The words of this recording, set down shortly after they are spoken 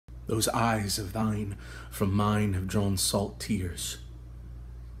Those eyes of thine from mine have drawn salt tears,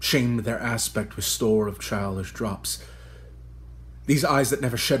 shamed their aspect with store of childish drops. These eyes that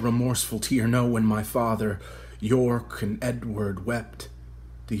never shed remorseful tear know when my father, York, and Edward wept,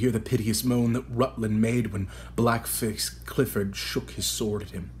 to hear the piteous moan that Rutland made when black-faced Clifford shook his sword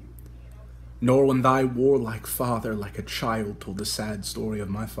at him. Nor when thy warlike father, like a child, told the sad story of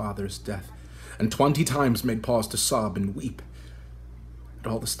my father's death, and 20 times made pause to sob and weep.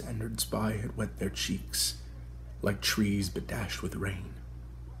 And all the standards by had wet their cheeks, like trees bedashed with rain.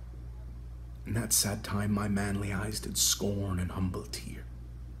 In that sad time my manly eyes did scorn and humble tear.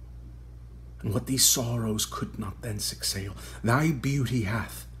 And what these sorrows could not thence exhale, thy beauty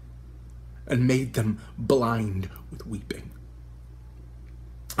hath, and made them blind with weeping.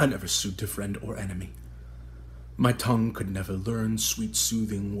 I never sued to friend or enemy. My tongue could never learn sweet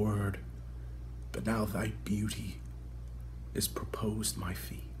soothing word, but now thy beauty is proposed my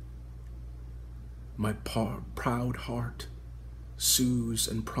fee. My proud heart sues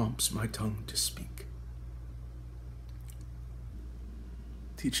and prompts my tongue to speak.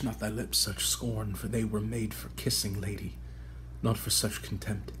 Teach not thy lips such scorn, for they were made for kissing, lady, not for such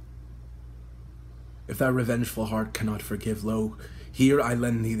contempt. If thy revengeful heart cannot forgive, lo, here I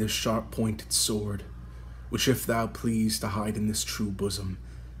lend thee this sharp-pointed sword, which if thou please to hide in this true bosom,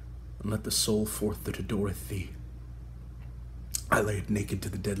 and let the soul forth that adoreth thee, I lay it naked to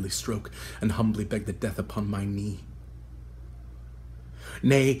the deadly stroke, and humbly beg the death upon my knee.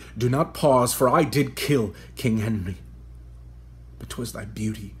 Nay, do not pause, for I did kill King Henry, but 'twas thy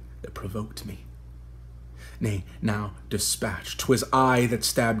beauty that provoked me. Nay, now dispatch, 'twas I that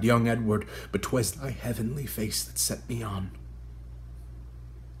stabbed young Edward, but 'twas thy heavenly face that set me on.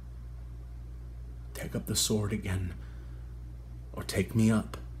 Take up the sword again, or take me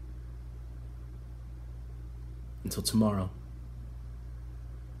up. Until tomorrow,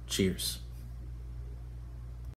 cheers.